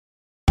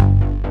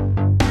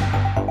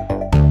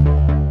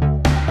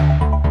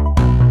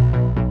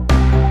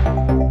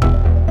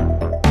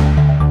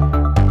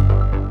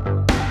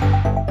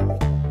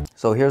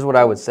So here's what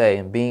I would say,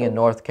 and being in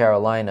North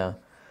Carolina,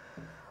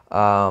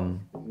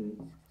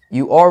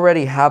 you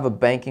already have a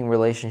banking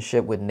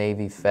relationship with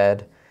Navy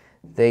Fed.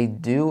 They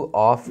do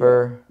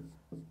offer,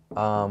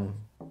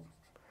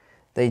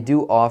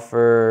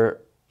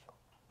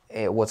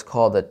 what's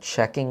called a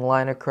checking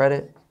line of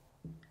credit.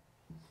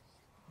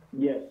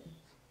 Yes.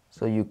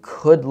 So you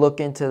could look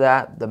into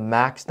that. The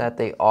max that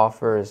they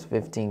offer is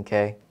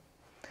 $15K.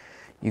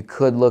 You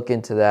could look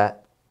into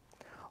that.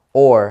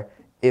 Or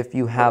if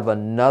you have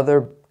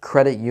another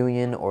credit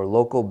union or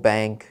local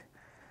bank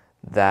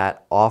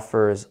that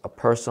offers a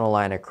personal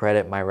line of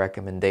credit, my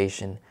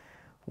recommendation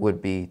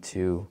would be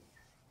to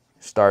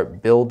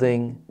start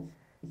building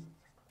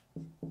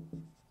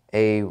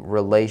a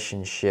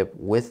relationship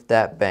with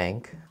that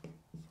bank,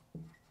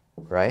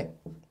 right?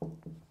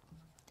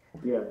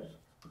 Yes.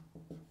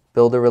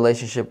 Build a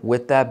relationship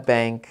with that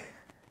bank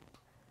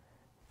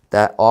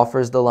that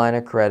offers the line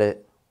of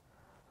credit,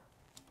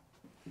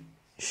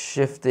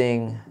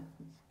 shifting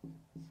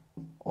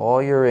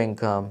all your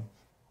income,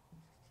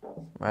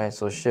 right?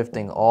 So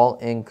shifting all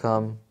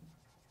income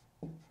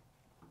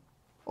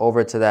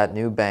over to that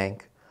new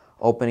bank,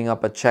 opening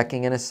up a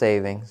checking and a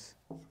savings,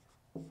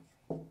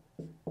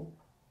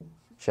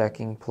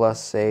 checking plus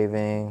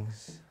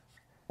savings,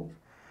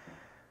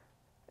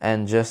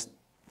 and just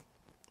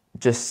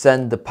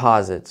send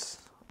deposits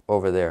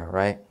over there,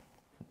 right?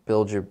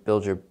 Build your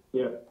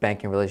Yeah.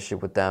 banking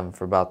relationship with them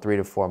for about 3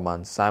 to 4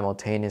 months.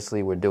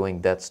 Simultaneously, we're doing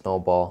debt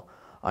snowball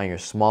on your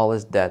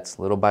smallest debts,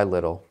 little by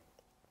little.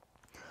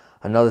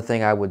 Another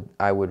thing I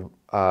would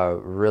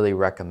really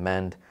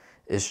recommend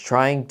is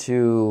trying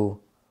to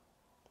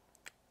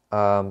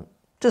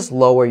just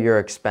lower your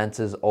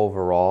expenses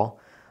overall.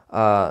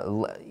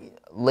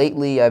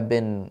 Lately, I've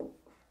been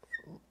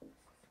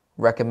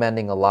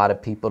recommending a lot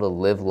of people to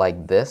live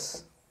like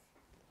this,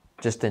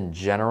 just in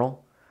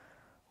general,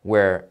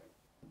 where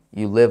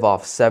you live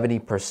off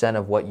 70%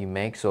 of what you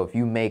make. So if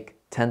you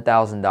make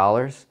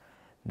 $10,000,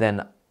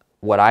 then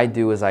what I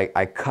do is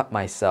I cut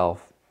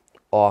myself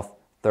off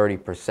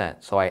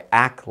 30%. So I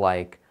act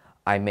like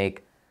I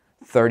make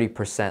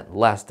 30%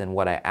 less than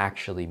what I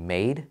actually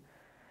made.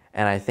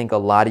 And I think a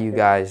lot of you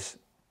guys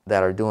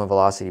that are doing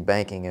velocity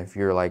banking, if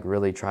you're like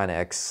really trying to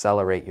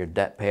accelerate your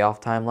debt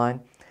payoff timeline,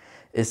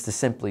 is to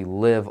simply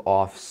live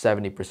off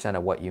 70%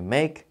 of what you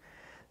make.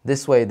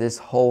 This way, this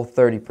whole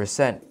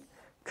 30%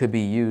 could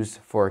be used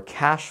for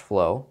cash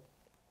flow,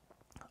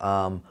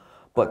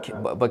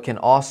 but can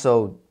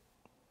also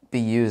be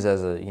used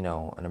as a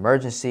an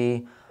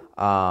emergency.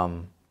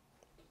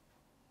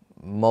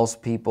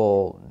 Most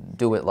people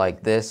do it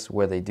like this,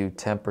 where they do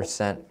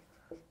 10%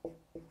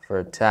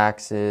 for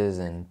taxes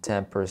and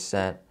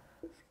 10%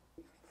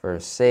 for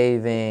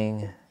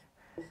saving,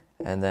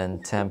 and then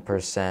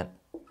 10%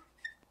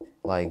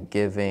 like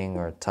giving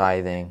or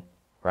tithing,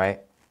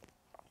 right?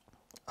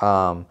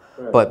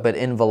 But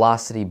in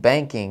velocity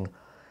banking,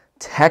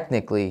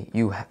 technically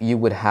you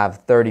would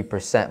have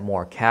 30%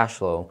 more cash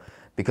flow,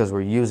 because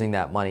we're using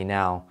that money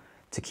now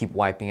to keep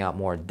wiping out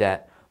more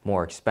debt,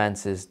 more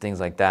expenses, things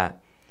like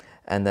that.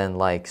 And then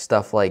like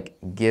stuff like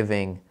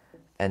giving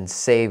and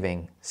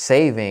saving.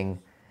 Saving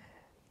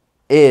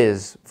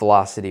is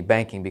velocity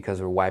banking because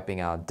we're wiping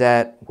out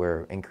debt,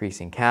 we're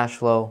increasing cash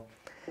flow.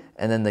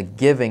 And then the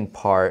giving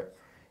part,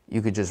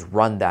 you could just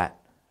run that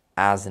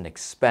as an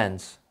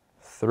expense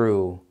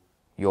through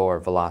your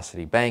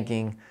velocity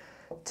banking.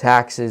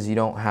 Taxes, you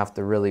don't have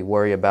to really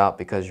worry about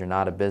because you're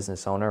not a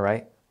business owner,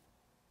 right?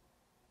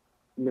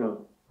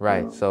 No.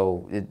 Right. No.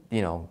 So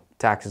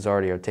taxes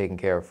already are taken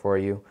care of for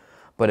you.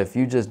 But if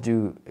you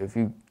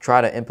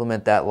try to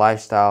implement that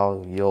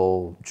lifestyle,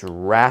 you'll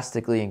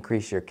drastically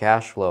increase your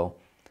cash flow,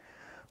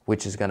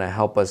 which is going to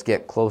help us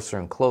get closer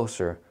and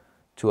closer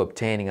to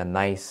obtaining a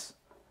nice,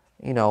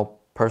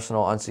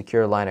 personal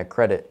unsecured line of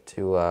credit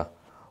to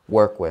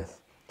work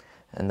with.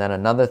 And then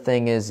another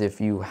thing is,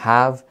 if you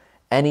have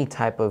any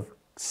type of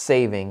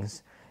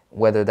savings,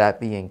 whether that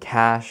be in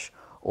cash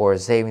or a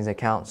savings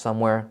account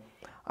somewhere,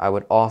 I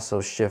would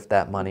also shift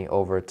that money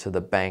over to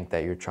the bank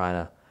that you're trying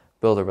to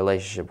build a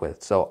relationship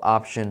with. So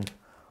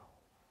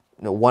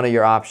one of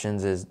your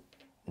options is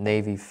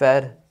Navy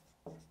Fed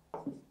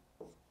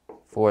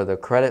for the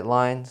credit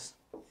lines,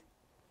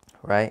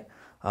 right?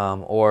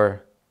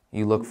 Or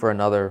you look for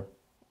another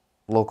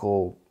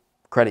local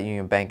credit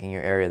union bank in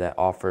your area that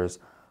offers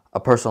a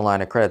personal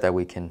line of credit that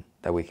we can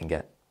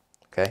get.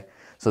 Okay,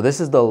 so this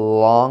is the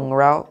long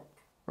route,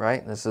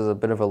 right? This is a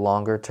bit of a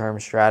longer term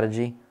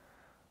strategy.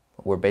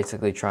 We're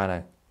basically trying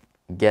to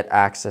get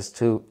access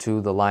to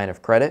the line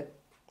of credit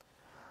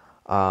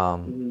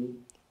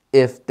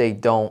if they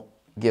don't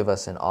give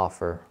us an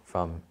offer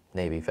from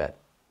Navy Fed.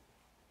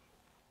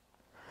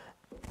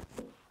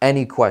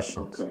 Any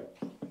questions? Okay.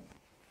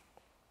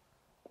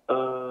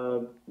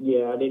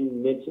 Yeah, I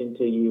didn't mention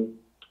to you,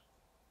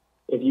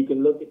 if you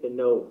can look at the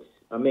notes,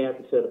 I may have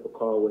to set up a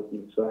call with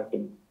you so I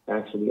can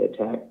actually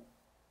attack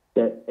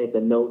that at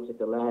the notes at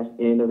the last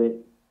end of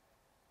it.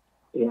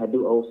 Yeah, I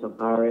do owe some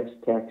IRS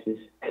taxes.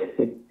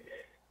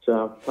 So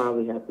I'll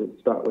probably have to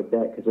start with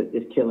that because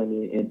it's killing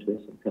me in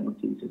interest and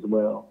penalties as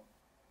well.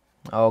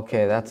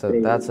 Okay, that's a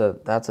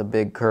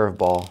big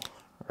curveball,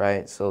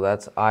 right? So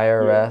that's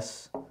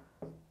IRS. Yeah.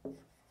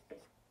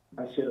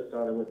 I should have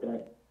started with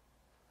that.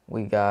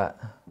 We got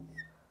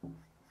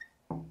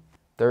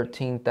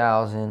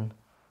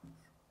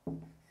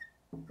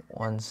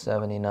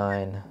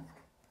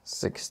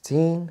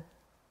 13,179.16,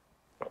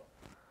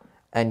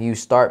 and you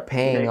start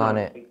paying on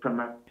it from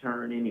my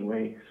return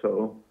anyway.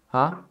 So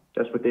huh?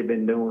 That's what they've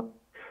been doing.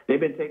 They've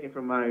been taking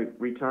from my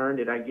return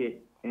that I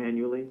get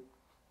annually.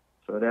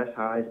 So that's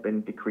how it's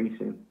been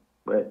decreasing.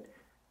 But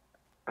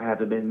I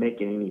haven't been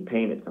making any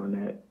payments on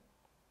that.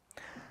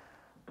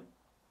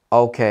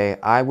 Okay,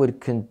 I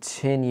would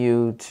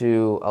continue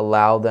to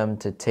allow them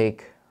to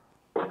take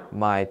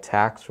my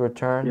tax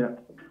return. Yeah.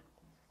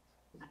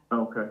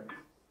 Okay.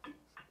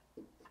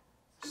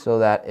 So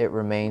that it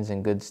remains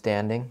in good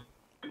standing.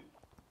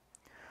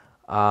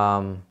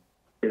 So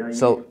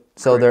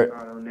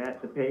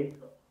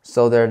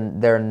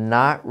they're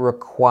not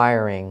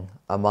requiring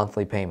a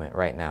monthly payment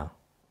right now.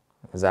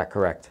 Is that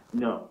correct?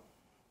 No.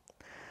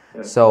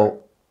 So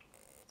correct.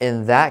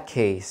 In that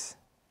case,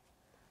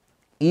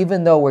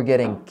 even though we're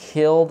getting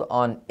killed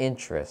on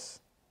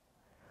interest,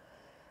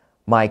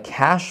 my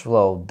cash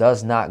flow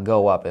does not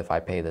go up if I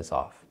pay this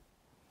off.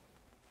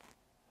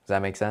 Does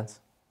that make sense?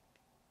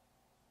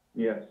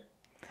 Yes.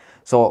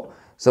 So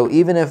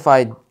even if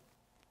I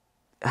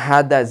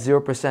had that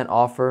 0%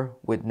 offer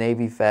with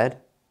Navy Fed,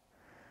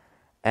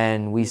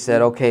 and we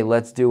said, okay,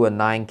 let's do a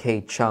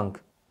 9K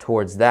chunk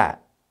towards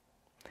that.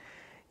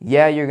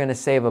 Yeah, you're going to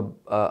save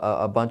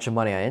a bunch of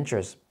money on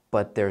interest,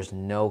 but there's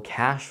no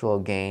cash flow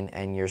gain,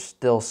 and you're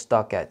still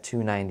stuck at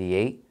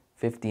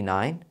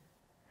 298.59,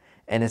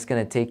 and it's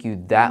going to take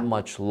you that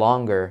much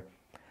longer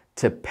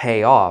to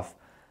pay off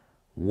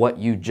what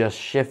you just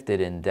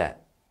shifted in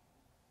debt,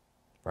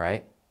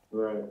 right?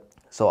 Right.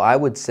 So I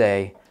would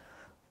say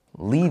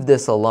leave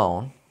this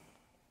alone.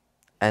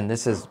 And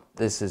this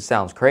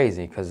sounds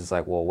crazy because it's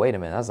like, well, wait a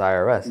minute, that's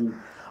IRS.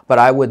 But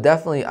I would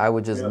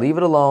just leave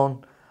it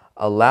alone,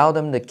 allow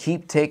them to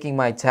keep taking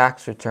my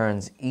tax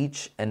returns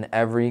each and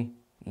every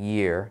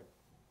year.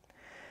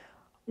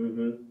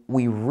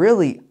 We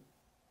really,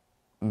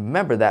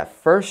 remember that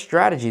first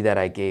strategy that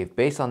I gave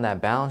based on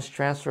that balance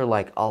transfer,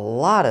 like a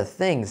lot of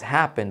things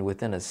happened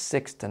within a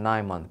 6 to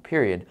 9 month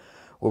period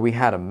where we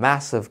had a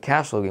massive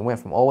cash flow. We went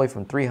from all the way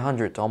from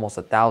 300 to almost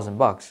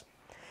 $1,000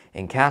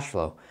 in cash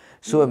flow.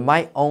 So it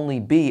might only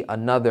be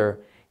another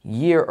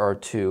year or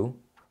two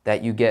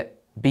that you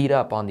get beat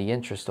up on the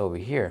interest over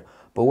here.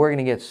 But we're going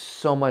to get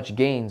so much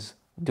gains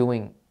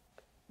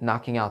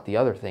knocking out the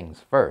other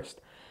things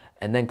first.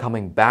 And then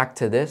coming back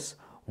to this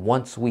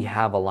once we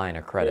have a line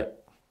of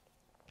credit.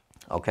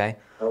 Yeah. Okay?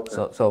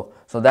 So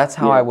that's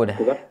how I would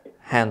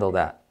handle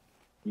that.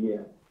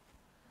 Yeah.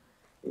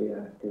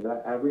 Yeah, because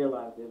I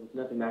realized there was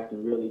nothing I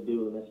can really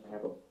do unless I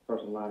have a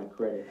personal line of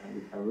credit.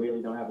 I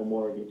really don't have a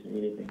mortgage or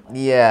anything.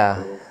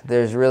 Yeah,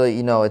 there's really,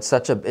 it's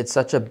such a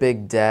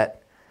big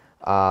debt.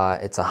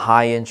 It's a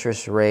high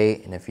interest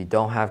rate, and if you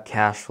don't have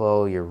cash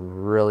flow, you're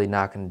really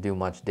not going to do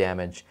much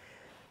damage.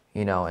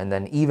 And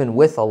then even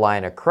with a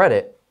line of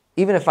credit,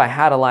 even if I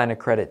had a line of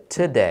credit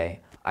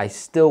today, I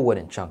still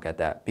wouldn't chunk at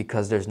that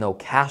because there's no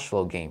cash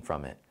flow gain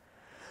from it.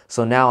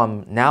 So now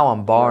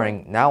I'm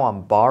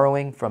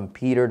borrowing from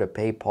Peter to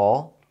pay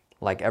Paul,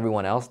 like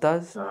everyone else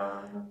does.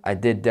 I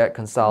did debt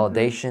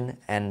consolidation,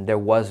 and there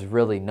was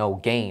really no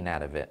gain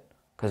out of it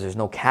because there's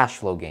no cash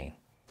flow gain,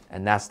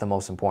 and that's the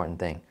most important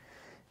thing,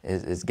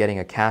 is getting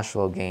a cash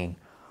flow gain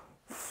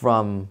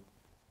from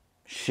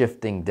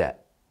shifting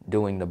debt,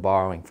 doing the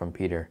borrowing from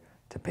Peter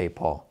to pay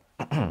Paul.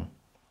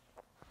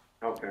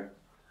 Okay,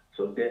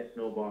 so debt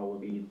snowball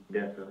would be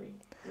definitely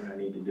what I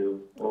need to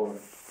do, or.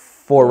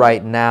 For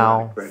right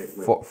now,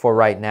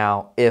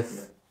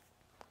 if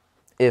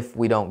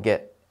we don't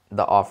get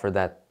the offer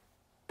that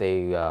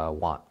they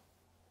want,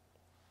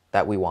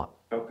 that we want.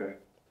 Okay.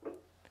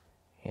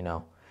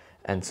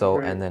 And so,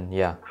 and then,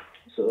 yeah.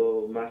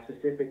 So my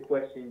specific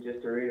question,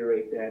 just to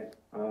reiterate that,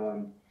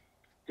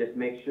 just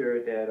make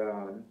sure that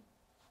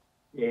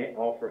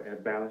offer a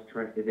balance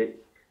transfer. Is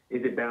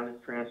it balance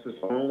transfers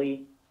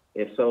only?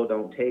 If so,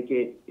 don't take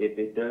it. If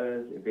it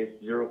does, if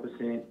it's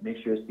 0%, make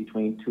sure it's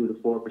between 2 to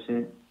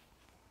 4%.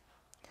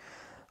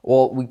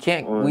 Well, we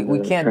can't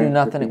do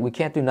nothing. We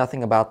can't do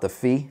nothing about the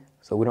fee,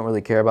 so we don't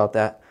really care about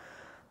that.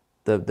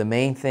 The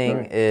main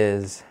thing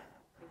is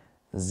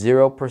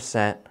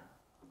 0%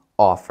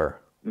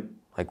 offer.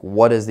 Like,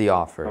 what is the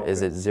offer? Okay.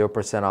 Is it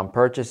 0% on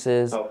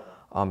purchases,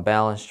 on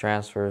balance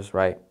transfers,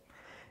 right?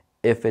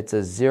 If it's a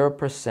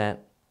 0%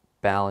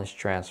 balance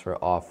transfer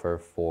offer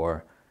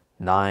for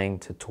 9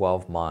 to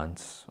 12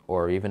 months,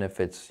 or even if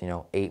it's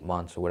 8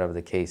 months or whatever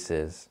the case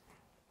is,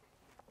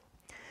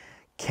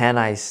 can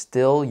I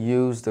still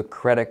use the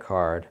credit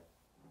card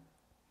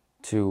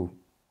to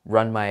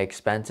run my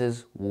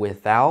expenses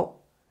without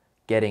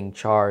getting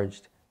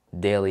charged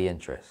daily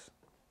interest?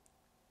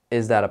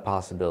 Is that a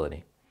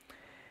possibility?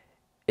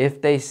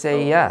 If they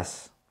say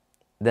yes,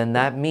 then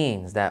that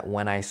means that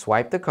when I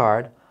swipe the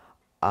card,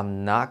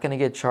 I'm not going to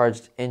get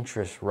charged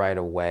interest right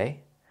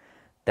away.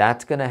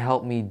 That's going to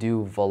help me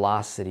do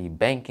velocity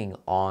banking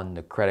on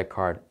the credit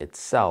card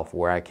itself,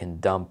 where I can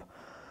dump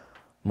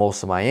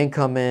most of my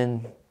income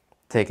in,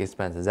 take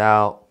expenses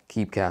out,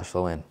 keep cash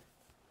flow in.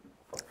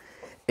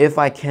 If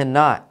I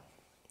cannot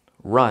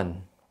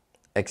run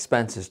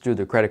expenses through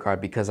the credit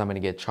card because I'm going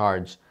to get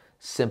charged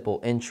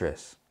simple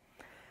interest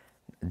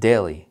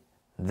daily,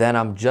 then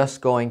I'm just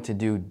going to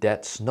do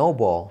debt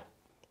snowball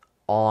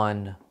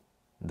on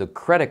the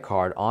credit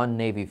card on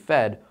Navy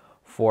Fed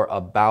for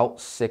about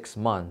 6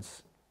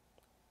 months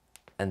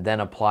and then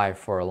apply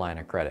for a line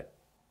of credit.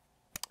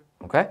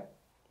 Okay?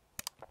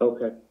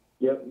 Okay.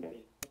 Yep.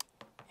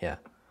 Yeah.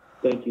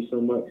 Thank you so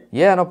much.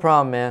 Yeah, no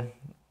problem, man.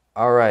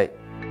 All right.